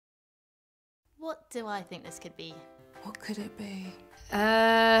What do I think this could be? What could it be?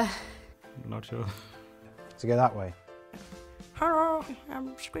 I'm not sure. To go that way. Hello, I'm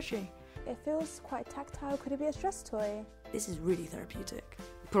squishy. It feels quite tactile. Could it be a stress toy? This is really therapeutic.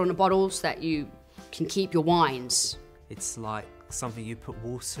 Put on the bottles that you can keep your wines. It's like something you put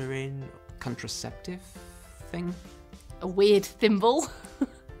water in. Contraceptive thing? A weird thimble.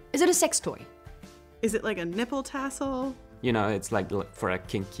 Is it a sex toy? Is it like a nipple tassel? You know, it's like for a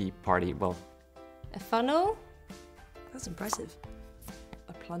kinky party. Well, A funnel? That's impressive.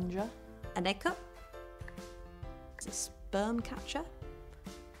 A plunger? An egg cup? Is it a sperm catcher?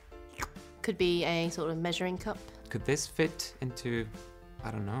 Could be a sort of measuring cup. could this fit into,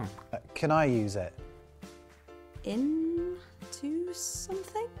 I don't know. Can I use it? Into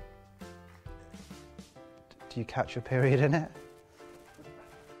something? Do you catch your period in it?